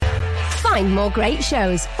Find more great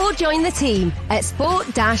shows or join the team at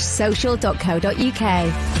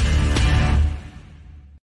sport-social.co.uk.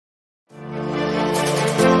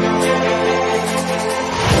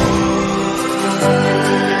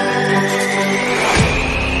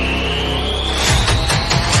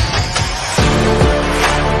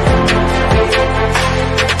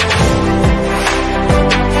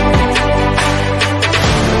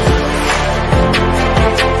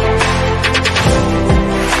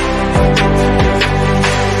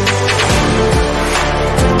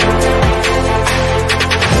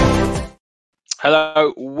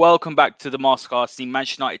 Hello, welcome back to the Masterclass, the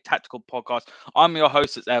Manchester United Tactical Podcast. I'm your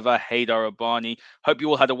host as ever, Haydar Rabbani. Hope you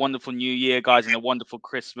all had a wonderful New Year, guys, and a wonderful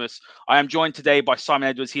Christmas. I am joined today by Simon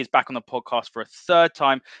Edwards. He is back on the podcast for a third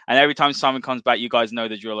time, and every time Simon comes back, you guys know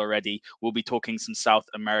the drill already. We'll be talking some South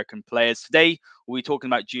American players. Today, we'll be talking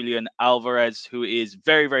about JULIAN Alvarez, who is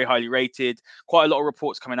very, very highly rated. Quite a lot of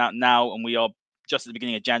reports coming out now, and we are just at the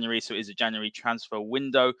beginning of January, so it is a January transfer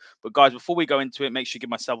window. But guys, before we go into it, make sure you give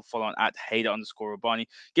myself a follow on at Haydar_Rabbani.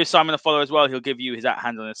 Give Simon a follow as well. He'll give you his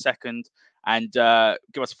 @handle in a second. And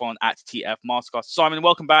give us a follow on at TF Masterclass. Simon,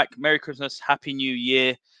 welcome back. Merry Christmas. Happy New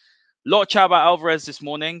Year. A lot of chat about Alvarez this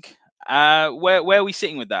morning. Where are we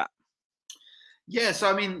sitting with that? Yeah, so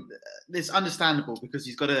I mean, it's understandable because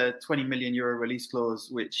he's got a 20 million euro release clause,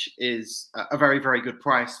 which is a very, very good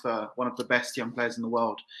price for one of the best young players in the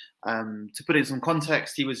world. To put it in some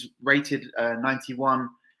context, he was rated 91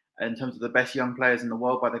 in terms of the best young players in the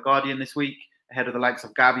world by The Guardian this week, ahead of the likes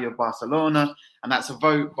of Gavi of Barcelona. And that's a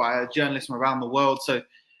vote by journalists from around the world. So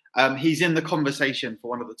he's in the conversation for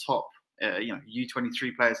one of the top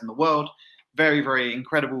U23 players in the world. Very, very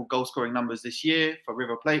incredible goal-scoring numbers this year for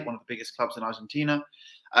River Plate, one of the biggest clubs in Argentina.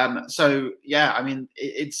 So, yeah, I mean,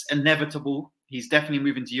 it's inevitable. He's definitely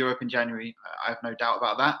moving to Europe in January. I have no doubt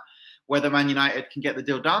about that. Whether Man United can get the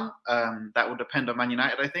deal done, that will depend on Man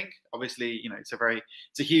United, I think. Obviously,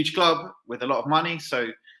 it's a huge club with a lot of money.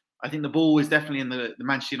 So I think the ball is definitely in the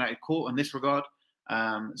Manchester United court in this regard.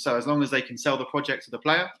 So as long as they can sell the project to the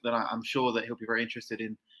player, then I'm sure that he'll be very interested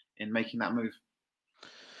in making that move.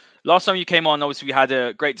 Last time you came on, obviously we had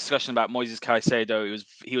a great discussion about Moises Caicedo.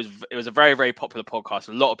 It was a very, very popular podcast.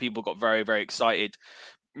 A lot of people got very, very excited.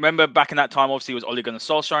 Remember back in that time, obviously, it was Ole Gunnar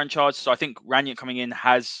Solskjaer in charge. So I think Ranić coming in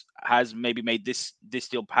has maybe made this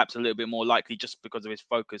deal perhaps a little bit more likely just because of his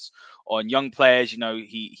focus on young players.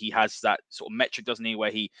 He has that sort of metric, doesn't he,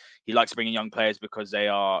 where he likes bringing young players because they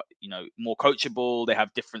are, more coachable. They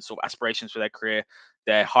have different sort of aspirations for their career.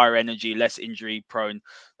 They're higher energy, less injury prone,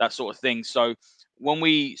 that sort of thing. So when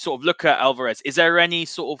we sort of look at Alvarez, is there any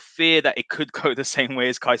sort of fear that it could go the same way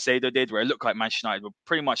as Caicedo did, where it looked like Manchester United would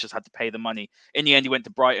pretty much just had to pay the money? In the end, he went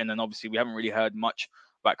to Brighton, and obviously we haven't really heard much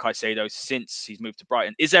about Caicedo since he's moved to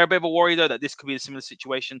Brighton. Is there a bit of a worry, though, that this could be a similar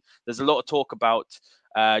situation? There's a lot of talk about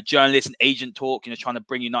journalists and agent talk, trying to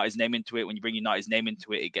bring United's name into it. When you bring United's name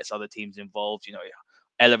into it, it gets other teams involved, it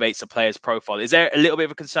elevates a player's profile. Is there a little bit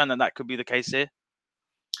of a concern that could be the case here?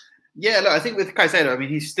 Yeah, look, I think with Caicedo, I mean,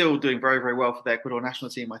 he's still doing very, very well for the Ecuador national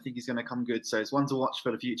team. I think he's going to come good. So it's one to watch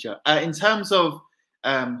for the future. In terms of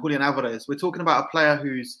Julian Alvarez, we're talking about a player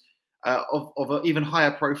who's of an even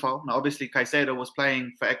higher profile. Now, obviously, Caicedo was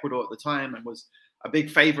playing for Ecuador at the time and was a big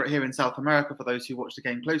favourite here in South America for those who watch the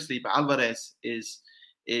game closely. But Alvarez is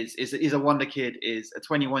a wonder kid, is a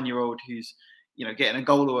 21-year-old who's getting a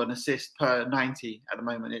goal or an assist per 90 at the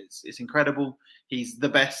moment. It's incredible. He's the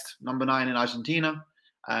best number 9 in Argentina.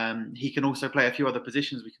 He can also play a few other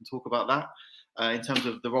positions. We can talk about that in terms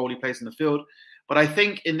of the role he plays in the field. But I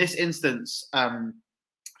think in this instance, as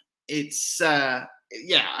I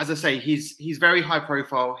say, he's very high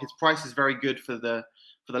profile. His price is very good for the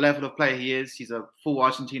level of player he is. He's a full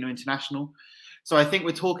Argentina international. So I think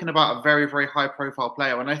we're talking about a very, very high profile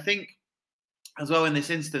player. And I think as well in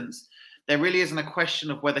this instance, there really isn't a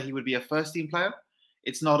question of whether he would be a first team player.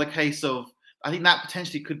 It's not a case of, I think that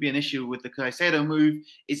potentially could be an issue with the Caicedo move.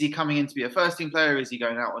 Is he coming in to be a first-team player? Is he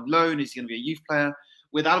going out on loan? Is he going to be a youth player?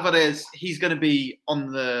 With Alvarez, he's going to be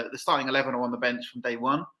on the starting 11 or on the bench from day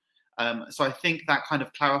one. So I think that kind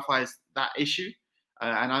of clarifies that issue.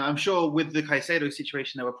 And I'm sure with the Caicedo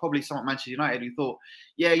situation, there were probably some at Manchester United who thought,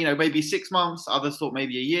 maybe 6 months. Others thought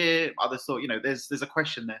maybe a year. Others thought, there's a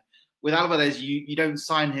question there. With Alvarez, you don't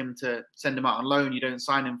sign him to send him out on loan. You don't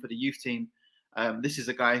sign him for the youth team. This is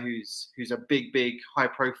a guy who's a big, high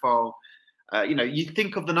profile. You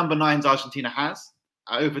think of the number 9s Argentina has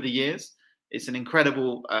over the years. It's an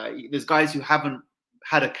incredible. There's guys who haven't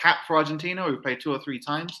had a cap for Argentina, who've played 2 or 3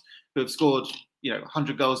 times, who have scored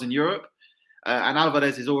 100 goals in Europe. And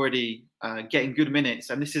Alvarez is already getting good minutes.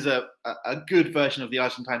 And this is a good version of the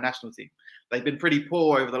Argentine national team. They've been pretty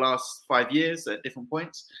poor over the last 5 years at different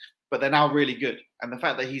points, but they're now really good. And the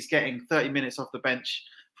fact that he's getting 30 minutes off the bench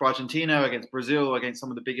for Argentina, against Brazil, against some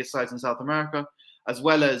of the biggest sides in South America, as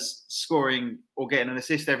well as scoring or getting an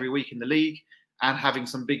assist every week in the league and having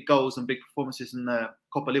some big goals and big performances in the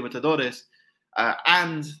Copa Libertadores,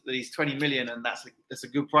 and that he's 20 million, and that's a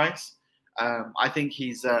good price. I think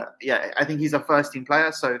he's a first team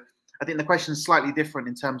player. So I think the question is slightly different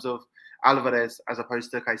in terms of Alvarez as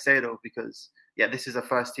opposed to Caicedo, because this is a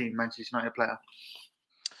first team Manchester United player.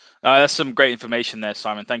 That's some great information there,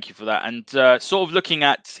 Simon. Thank you for that. And sort of looking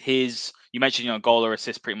at you mentioned, goal or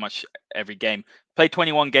assist pretty much every game. Played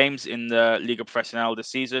 21 games in the Liga Professional this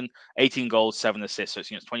season, 18 goals, 7 assists. So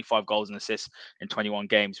it's 25 goals and assists in 21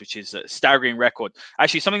 games, which is a staggering record.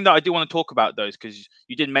 Actually, something that I do want to talk about, though, is because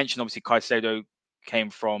you did mention, obviously, Caicedo came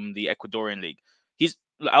from the Ecuadorian league.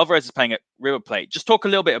 Alvarez is playing at River Plate. Just talk a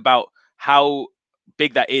little bit about how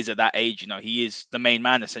big that is at that age. He is the main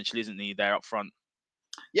man, essentially, isn't he, there up front?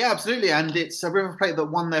 Yeah, absolutely. And it's a River Plate that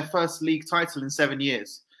won their first league title in 7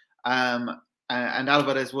 years. And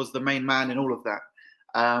Alvarez was the main man in all of that.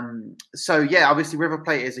 Obviously River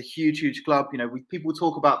Plate is a huge, huge club. People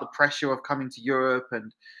talk about the pressure of coming to Europe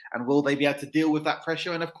and will they be able to deal with that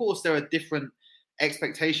pressure? And of course, there are different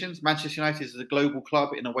expectations. Manchester United is a global club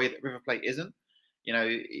in a way that River Plate isn't.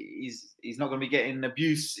 He's not going to be getting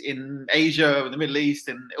abuse in Asia or the Middle East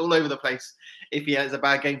and all over the place if he has a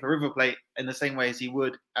bad game for River Plate in the same way as he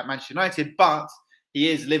would at Manchester United. But he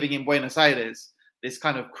is living in Buenos Aires, this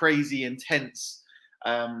kind of crazy, intense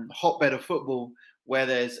hotbed of football where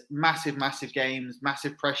there's massive, massive games,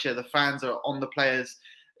 massive pressure. The fans are on the players.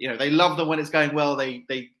 They love them when it's going well. They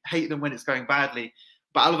hate them when it's going badly.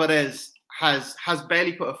 But Alvarez has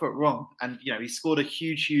barely put a foot wrong. And, he scored a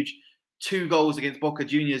huge, huge 2 goals against Boca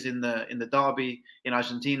Juniors in the derby in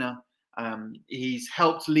Argentina. He's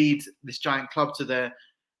helped lead this giant club to the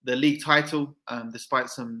league title, despite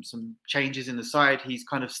some changes in the side. He's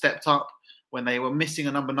kind of stepped up when they were missing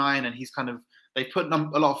a number 9, and they put a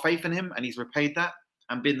lot of faith in him, and he's repaid that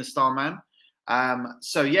and been the star man.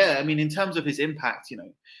 In terms of his impact,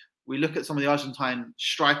 we look at some of the Argentine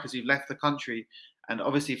strikers who've left the country, and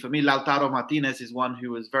obviously for me, Lautaro Martinez is one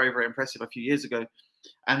who was very, very impressive a few years ago.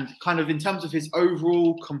 And kind of in terms of his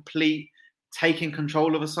overall complete taking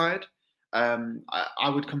control of a side, I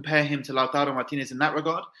would compare him to Lautaro Martinez in that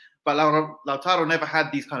regard. But Lautaro never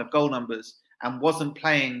had these kind of goal numbers and wasn't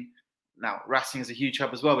playing. Now, Racing is a huge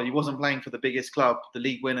club as well, but he wasn't playing for the biggest club, the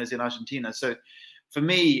league winners in Argentina. So for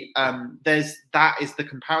me, that is the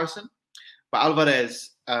comparison. But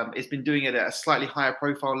Alvarez has been doing it at a slightly higher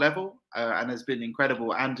profile level and has been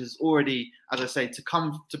incredible, and has already, as I say,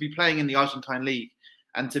 to be playing in the Argentine league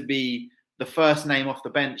and to be the first name off the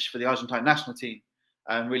bench for the Argentine national team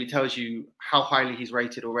really tells you how highly he's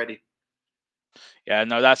rated already. Yeah,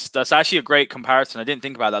 no, that's actually a great comparison. I didn't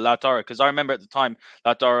think about that, Lautaro, because I remember at the time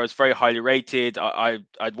Lautaro was very highly rated.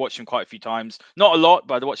 I'd watched him quite a few times, not a lot,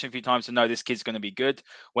 but I'd watched him a few times to know this kid's going to be good.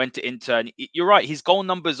 Went to Inter, and you're right, his goal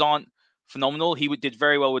numbers aren't phenomenal. He did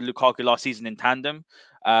very well with Lukaku last season in tandem,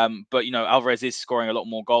 but Alvarez is scoring a lot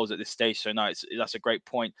more goals at this stage. So no, that's a great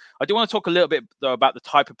point. I do want to talk a little bit though about the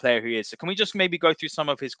type of player he is. So can we just maybe go through some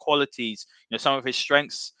of his qualities, some of his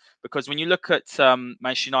strengths? Because when you look at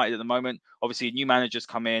Manchester United at the moment, obviously new managers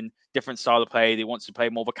come in, different style of play. They want to play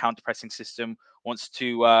more of a counter-pressing system, wants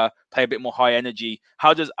to play a bit more high energy.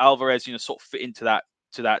 How does Alvarez, sort of fit into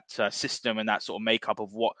that system and that sort of makeup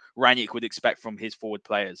of what Ranić would expect from his forward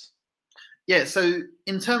players? Yeah, so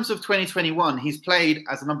in terms of 2021, he's played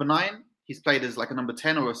as a number 9. He's played as like a number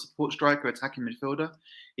 10 or a support striker, attacking midfielder.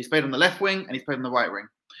 He's played on the left wing and he's played on the right wing.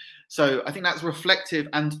 So I think that's reflective.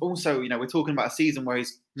 And also, we're talking about a season where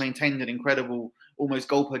he's maintained an incredible, almost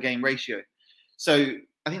goal per game ratio. So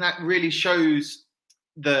I think that really shows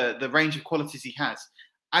the range of qualities he has.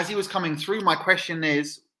 As he was coming through, my question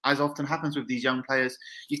is, as often happens with these young players,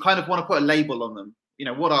 you kind of want to put a label on them.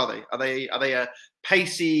 What are they? Are they a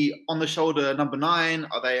pacey, on the shoulder number 9?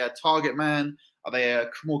 Are they a target man? Are they a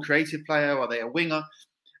more creative player? Are they a winger?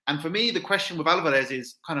 And for me, the question with Alvarez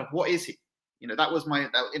is kind of, what is he? That was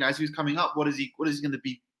as he was coming up, what is he going to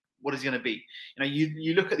be? What is he going to be?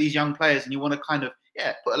 You look at these young players and you want to kind of,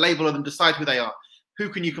 put a label on them, decide who they are. Who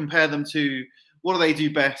can you compare them to? What do they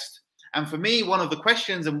do best? And for me, one of the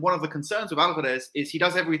questions and one of the concerns with Alvarez is he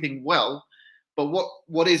does everything well, but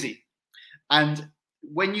what is he? And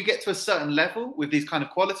when you get to a certain level with these kind of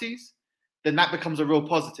qualities, then that becomes a real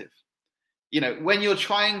positive. When you're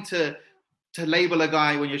trying to label a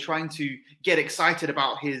guy, when you're trying to get excited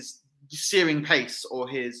about his searing pace or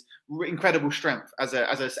his incredible strength as a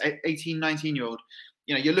 18, 19-year-old,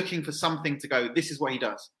 you're looking for something to go, this is what he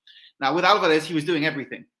does. Now, with Alvarez, he was doing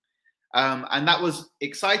everything. And that was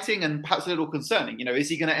exciting and perhaps a little concerning. You know, is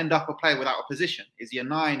he going to end up a player without a position? Is he a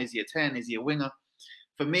 9? Is he a 10? Is he a winger?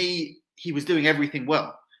 For me, he was doing everything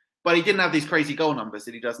well, but he didn't have these crazy goal numbers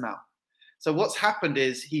that he does now. So what's happened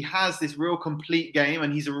is he has this real complete game,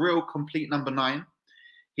 and he's a real complete number 9.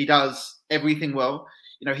 He does everything well.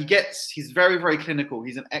 You know, he's very, very clinical.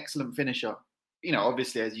 He's an excellent finisher, you know,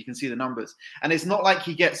 obviously, as you can see the numbers. And it's not like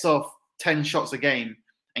he gets off 10 shots a game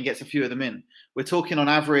and gets a few of them in. We're talking on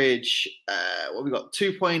average, what we got,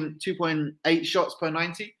 2.8 shots per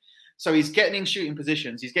 90. So he's getting in shooting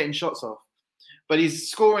positions. He's getting shots off. But he's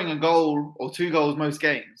scoring a goal or 2 goals most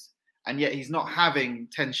games. And yet he's not having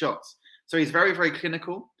 10 shots. So he's very, very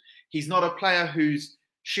clinical. He's not a player who's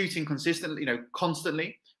shooting consistently, you know,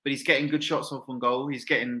 constantly, but he's getting good shots off on goal. He's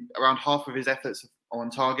getting around half of his efforts on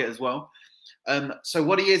target as well. So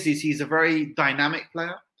what he is he's a very dynamic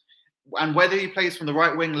player. And whether he plays from the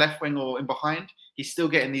right wing, left wing, or in behind, he's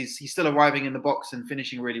still arriving in the box and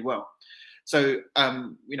finishing really well. So,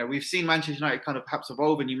 you know, we've seen Manchester United kind of perhaps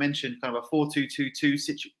evolve, and you mentioned kind of a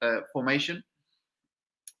 4-2-2-2 formation.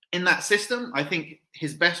 In that system, I think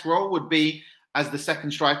his best role would be as the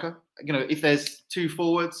second striker. You know, if there's 2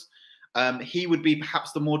 forwards, he would be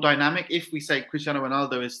perhaps the more dynamic. If we say Cristiano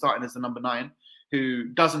Ronaldo is starting as the number 9, who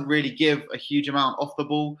doesn't really give a huge amount off the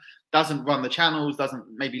ball, doesn't run the channels, doesn't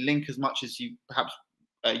maybe link as much as you perhaps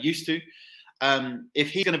used to. If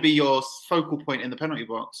he's going to be your focal point in the penalty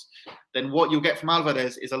box, then what you'll get from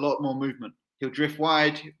Alvarez is a lot more movement. He'll drift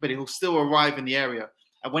wide, but he'll still arrive in the area.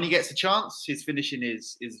 And when he gets a chance, his finishing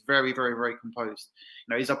is very, very, very composed.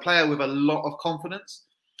 You know, he's a player with a lot of confidence.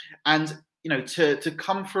 And, you know, to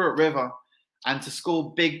come through at River and to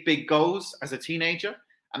score big, big goals as a teenager,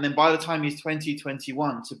 and then by the time he's 20,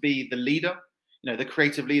 21, to be the leader, you know, the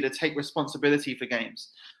creative leader, take responsibility for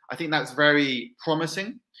games. I think that's very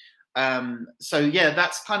promising. So, yeah,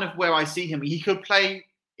 that's kind of where I see him. He could play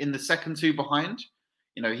in the second 2 behind.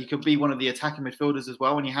 You know, he could be one of the attacking midfielders as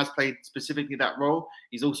well, and he has played specifically that role.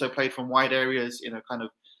 He's also played from wide areas in a kind of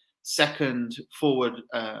second forward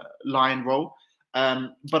line role.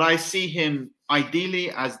 But I see him ideally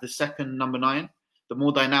as the second number 9, the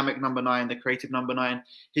more dynamic number 9, the creative number 9.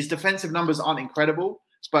 His defensive numbers aren't incredible,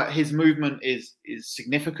 but his movement is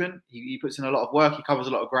significant. He puts in a lot of work. He covers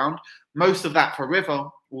a lot of ground. Most of that for River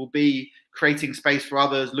will be creating space for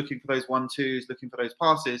others, looking for those 1-2s, looking for those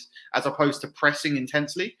passes, as opposed to pressing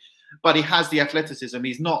intensely. But he has the athleticism.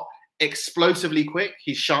 He's not explosively quick.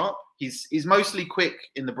 He's sharp. He's mostly quick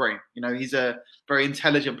in the brain. You know, he's a very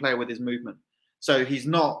intelligent player with his movement. So he's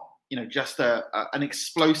not, you know, just an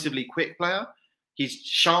explosively quick player. He's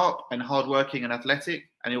sharp and hardworking and athletic,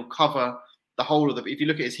 and he'll cover the whole of if you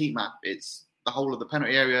look at his heat map, it's the whole of the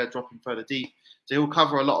penalty area, dropping further deep. So he'll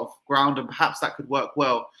cover a lot of ground, and perhaps that could work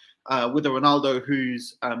well with a Ronaldo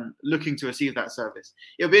who's looking to receive that service.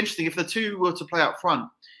 It'll be interesting if the 2 were to play up front.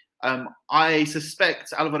 I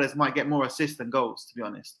suspect Alvarez might get more assists than goals, to be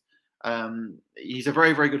honest. He's a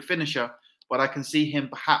very, very good finisher, but I can see him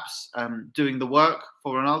perhaps doing the work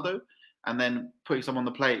for Ronaldo and then putting some on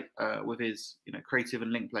the plate with his, you know, creative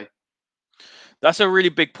and link play. That's a really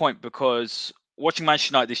big point, because watching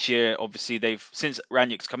Manchester United this year, obviously since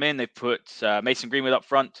Ranić's come in, they've put Mason Greenwood up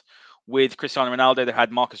front with Cristiano Ronaldo. They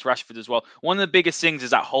had Marcus Rashford as well. One of the biggest things is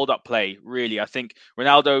that hold-up play, really. I think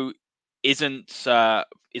Ronaldo isn't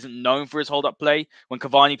known for his hold-up play. When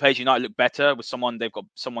Cavani plays, United look better with someone. They've got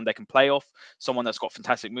someone they can play off, someone that's got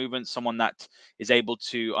fantastic movement, someone that is able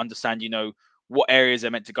to understand, you know, what areas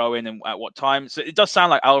they're meant to go in and at what time. So it does sound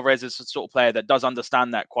like Alvarez is the sort of player that does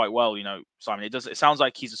understand that quite well, you know, Simon. It sounds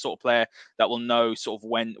like he's the sort of player that will know sort of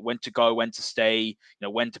when to go, when to stay, you know,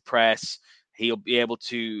 when to press. He'll be able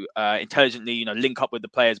to intelligently, you know, link up with the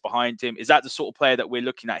players behind him. Is that the sort of player that we're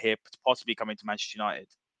looking at here, possibly coming to Manchester United?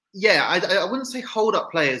 Yeah, I wouldn't say hold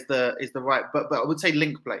up play is the right, but I would say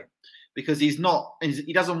link play, because he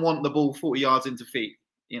doesn't want the ball 40 yards into feet.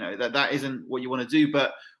 You know, that isn't what you want to do.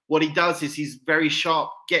 But what he does is he's very sharp,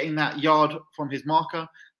 getting that yard from his marker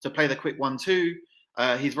to play the quick 1-2.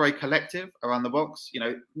 He's very collective around the box. You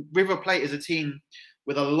know, River Plate is a team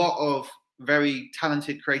with a lot of very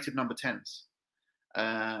talented, creative number 10s.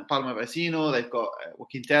 Palma Vecino, they've got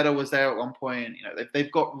Quintero was there at one point. You know,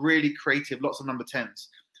 they've got really creative, lots of number 10s.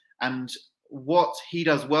 And what he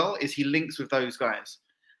does well is he links with those guys.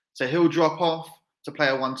 So he'll drop off to play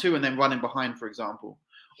a 1-2 and then run in behind, for example,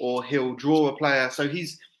 or he'll draw a player. So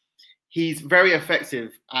he's very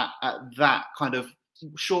effective at that kind of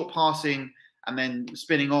short passing and then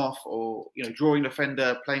spinning off, or, you know, drawing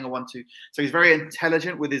defender, playing a 1-2. So he's very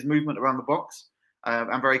intelligent with his movement around the box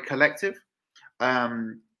and very collective.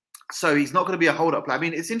 And So he's not going to be a hold-up player. I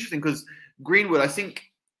mean, it's interesting because Greenwood, I think,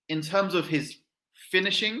 in terms of his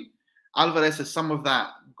finishing, Alvarez has some of that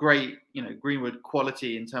great, Greenwood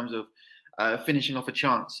quality in terms of finishing off a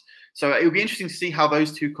chance. So it would be interesting to see how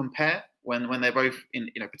those two compare when they're both in,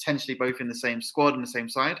 potentially both in the same squad and the same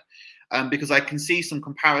side. Because I can see some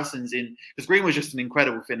comparisons because Greenwood's just an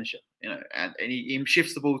incredible finisher, and he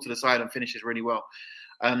shifts the ball to the side and finishes really well.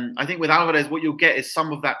 I think with Alvarez, what you'll get is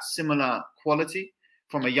some of that similar quality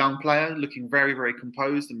from a young player, looking very, very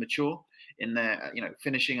composed and mature in their,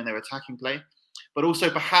 finishing and their attacking play, but also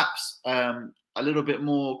perhaps a little bit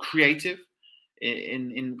more creative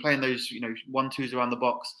in playing those, 1-2s around the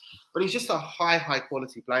box. But he's just a high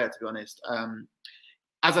quality player, to be honest.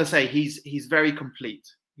 As I say, he's very complete.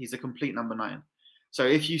 He's a complete number 9. So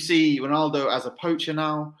if you see Ronaldo as a poacher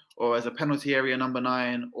now, or as a penalty area number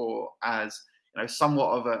 9, or as somewhat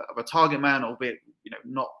of a target man, albeit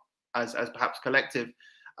not as perhaps collective,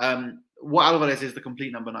 what Alvarez is the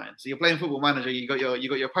complete number 9. So you're playing Football Manager, you got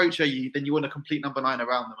your poacher, then you want a complete number 9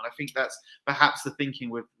 around them, and I think that's perhaps the thinking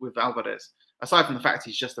with Alvarez. Aside from the fact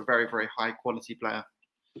he's just a very, very high quality player.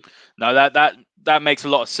 No, that makes a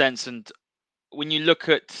lot of sense. And when you look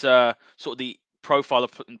at sort of the profile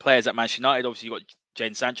of players at Manchester United, obviously you've got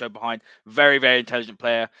Jadon Sancho behind, very, very intelligent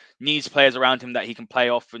player, needs players around him that he can play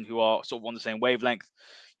off and who are sort of on the same wavelength.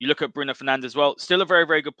 You look at Bruno Fernandes as well, still a very,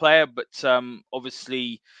 very good player, but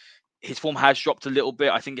obviously his form has dropped a little bit.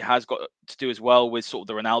 I think it has got to do as well with sort of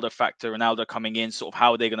the Ronaldo factor. Ronaldo coming in, sort of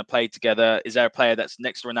how are they going to play together? Is there a player that's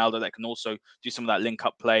next to Ronaldo that can also do some of that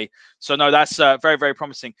link-up play? So no, that's very, very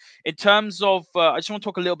promising. In terms of, I just want to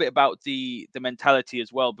talk a little bit about the mentality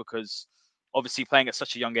as well, because obviously playing at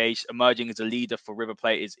such a young age, emerging as a leader for River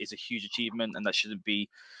Plate is a huge achievement, and that shouldn't be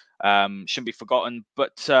forgotten.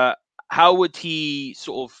 But how would he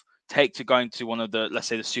sort of take to going to one of the, let's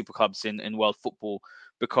say, the super clubs in world football?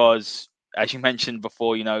 Because, as you mentioned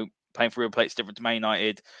before, playing for River Plate is different to Man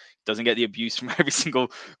United. Doesn't get the abuse from every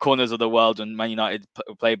single corners of the world, and Man United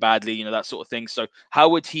play badly, that sort of thing. So how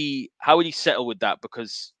would he settle with that?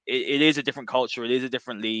 Because it is a different culture, it is a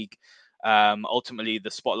different league. Ultimately,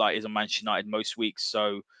 the spotlight is on Manchester United most weeks.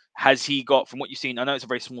 So has he got, from what you've seen, I know it's a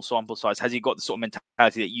very small sample size, has he got the sort of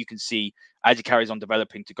mentality that you can see as he carries on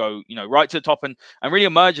developing to go, right to the top and really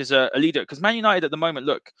emerge as a leader? Because Man United at the moment,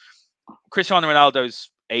 look, Cristiano Ronaldo's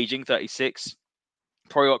aging, 36.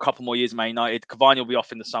 Probably got a couple more years in Man United. Cavani will be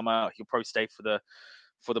off in the summer. He'll probably stay for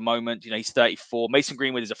the moment. He's 34. Mason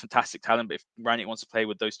Greenwood is a fantastic talent, but if Ranić wants to play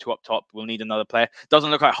with those two up top, we'll need another player.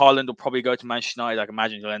 Doesn't look like Haaland will probably go to Manchester United. I can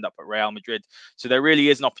imagine he'll end up at Real Madrid. So there really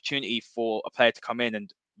is an opportunity for a player to come in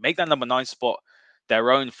and make that number 9 spot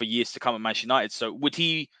their own for years to come at Manchester United. So would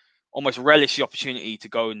he almost relish the opportunity to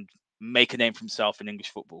go and make a name for himself in English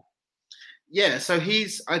football? Yeah, so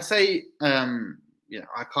I'd say,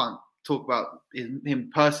 I can't talk about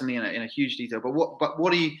him personally in a huge detail, but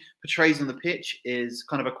what he portrays on the pitch is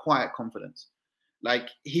kind of a quiet confidence. Like,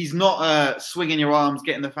 he's not swinging your arms,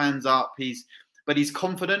 getting the fans up. But he's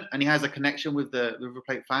confident and he has a connection with the River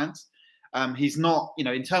Plate fans. He's not,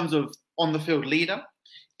 in terms of on the field leader,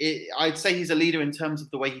 I'd say he's a leader in terms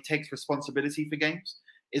of the way he takes responsibility for games.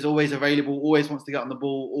 Is always available, always wants to get on the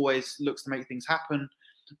ball, always looks to make things happen.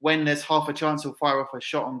 When there's half a chance, he'll fire off a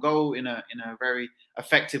shot on goal in a very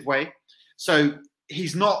effective way. So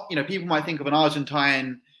he's not, people might think of an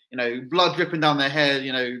Argentine, blood dripping down their head,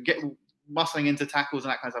 muscling into tackles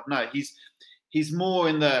and that kind of stuff. No, he's more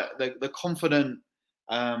in the confident,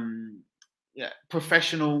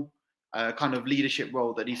 professional kind of leadership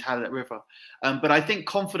role that he's had at River. But I think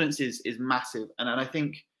confidence is massive, and I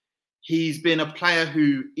think he's been a player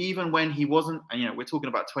who, even when he wasn't, and we're talking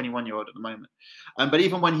about 21-year-old at the moment, but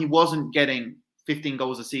even when he wasn't getting 15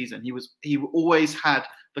 goals a season, he always had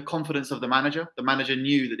the confidence of the manager. The manager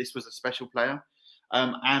knew that this was a special player,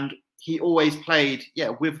 and he always played,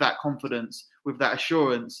 with that confidence, with that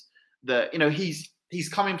assurance that he's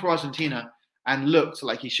coming for Argentina and looked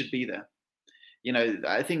like he should be there.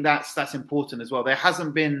 I think that's important as well. There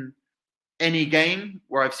hasn't been any game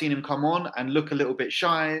where I've seen him come on and look a little bit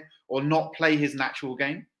shy or not play his natural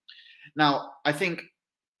game. Now, I think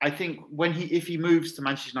if he moves to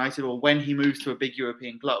Manchester United or when he moves to a big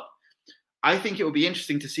European club, I think it will be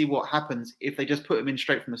interesting to see what happens if they just put him in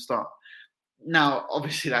straight from the start. Now,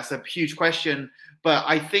 obviously, that's a huge question, but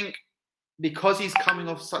I think because he's coming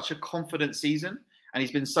off such a confident season and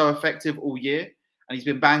he's been so effective all year and he's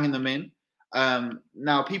been banging them in,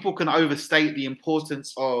 now people can overstate the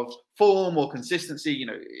importance of form or consistency.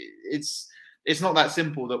 It's not that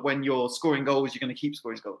simple that when you're scoring goals, you're going to keep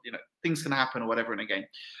scoring goals. Things can happen or whatever in a game.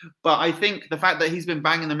 But I think the fact that he's been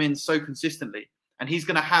banging them in so consistently and he's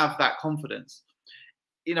going to have that confidence,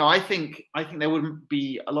 I think there wouldn't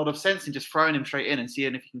be a lot of sense in just throwing him straight in and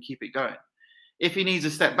seeing if he can keep it going. If he needs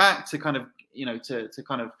a step back to kind of, to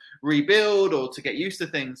kind of rebuild or to get used to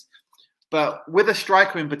things. But with a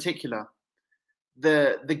striker in particular,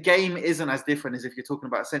 the game isn't as different as if you're talking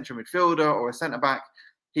about a central midfielder or a centre back.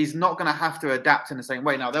 He's not going to have to adapt in the same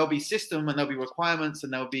way. Now, there'll be system and there'll be requirements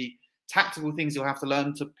and there'll be tactical things you'll have to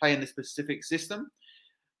learn to play in this specific system.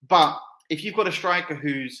 But if you've got a striker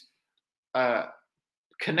who's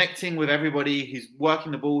connecting with everybody, who's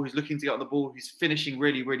working the ball, who's looking to get on the ball, who's finishing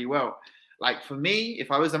really, really well. Like for me, if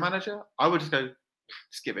I was a manager, I would just go,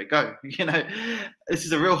 just give it a go. This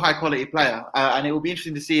is a real high quality player. And it will be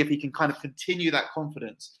interesting to see if he can kind of continue that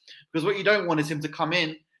confidence. Because what you don't want is him to come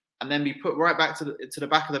in and then be put right back to the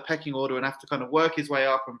back of the pecking order and have to kind of work his way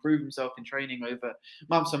up and prove himself in training over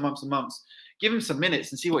months and months and months. Give him some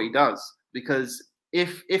minutes and see what he does. Because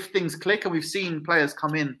if things click, and we've seen players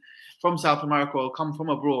come in from South America or come from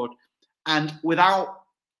abroad, and without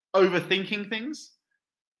overthinking things,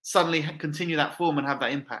 suddenly continue that form and have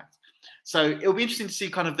that impact. So it'll be interesting to see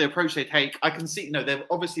kind of the approach they take. I can see, there have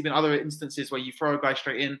obviously been other instances where you throw a guy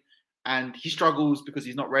straight in and he struggles because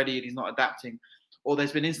he's not ready and he's not adapting. Or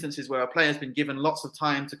there's been instances where a player's been given lots of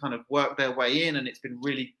time to kind of work their way in and it's been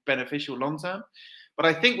really beneficial long term. But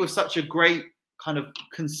I think with such a great kind of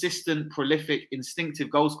consistent, prolific, instinctive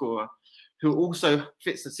goal scorer who also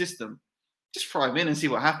fits the system, just throw him in and see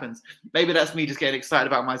what happens. Maybe that's me just getting excited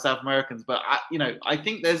about my South Americans, but I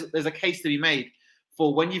think there's a case to be made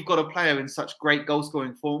for when you've got a player in such great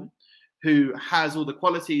goal-scoring form who has all the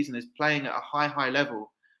qualities and is playing at a high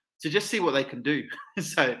level, to just see what they can do.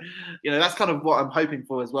 So, that's kind of what I'm hoping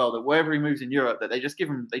for as well, that wherever he moves in Europe, that they just give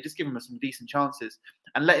him some decent chances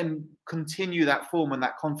and let him continue that form and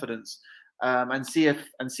that confidence, and see if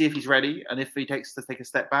he's ready, and if he takes to take a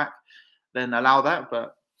step back, then allow that.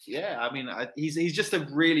 But yeah, I mean, he's just a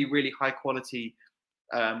really, really high quality,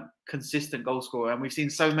 consistent goal scorer, and we've seen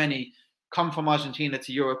so many come from Argentina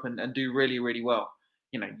to Europe and do really, really well.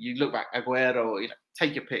 You look back, Aguero,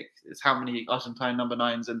 take your pick. It's how many Argentine number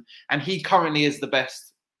 9s, and he currently is the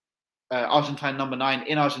best Argentine number 9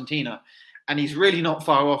 in Argentina, and he's really not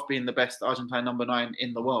far off being the best Argentine number 9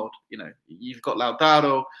 in the world. You've got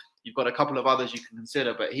Lautaro, you've got a couple of others you can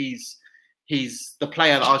consider, but he's the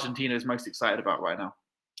player that Argentina is most excited about right now.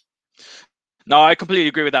 No, I completely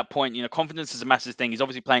agree with that point. Confidence is a massive thing. He's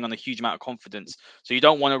obviously playing on a huge amount of confidence. So you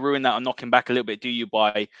don't want to ruin that or knock him back a little bit, do you,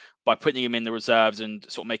 by putting him in the reserves and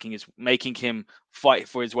sort of making him fight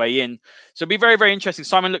for his way in. So it'll be very, very interesting.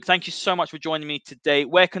 Simon, look, thank you so much for joining me today.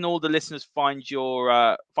 Where can all the listeners find you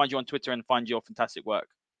on Twitter and find your fantastic work?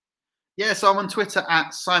 Yeah, so I'm on Twitter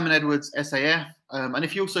at Simon Edwards SAF. And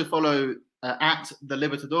if you also follow at the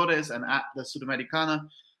Libertadores and at the Sudamericana,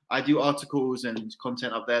 I do articles and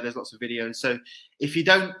content up there. There's lots of videos. So if you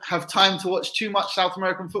don't have time to watch too much South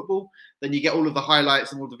American football, then you get all of the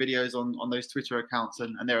highlights and all the videos on those Twitter accounts,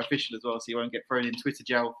 and they're official as well. So you won't get thrown in Twitter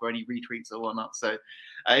jail for any retweets or whatnot. So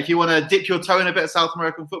if you want to dip your toe in a bit of South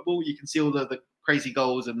American football, you can see all the crazy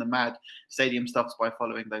goals and the mad stadium stuff by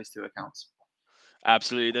following those two accounts.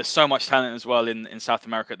 Absolutely. There's so much talent as well in South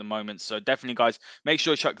America at the moment. So definitely, guys, make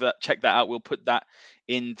sure to check that out. We'll put that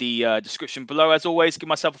in the description below. As always, give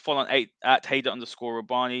myself a follow on at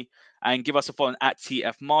Hayder_Rabbani and give us a follow at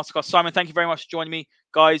TF Masterclass. Simon, thank you very much for joining me.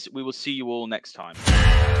 Guys, we will see you all next time.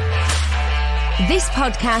 This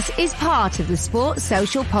podcast is part of the Sports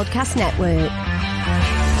Social Podcast Network.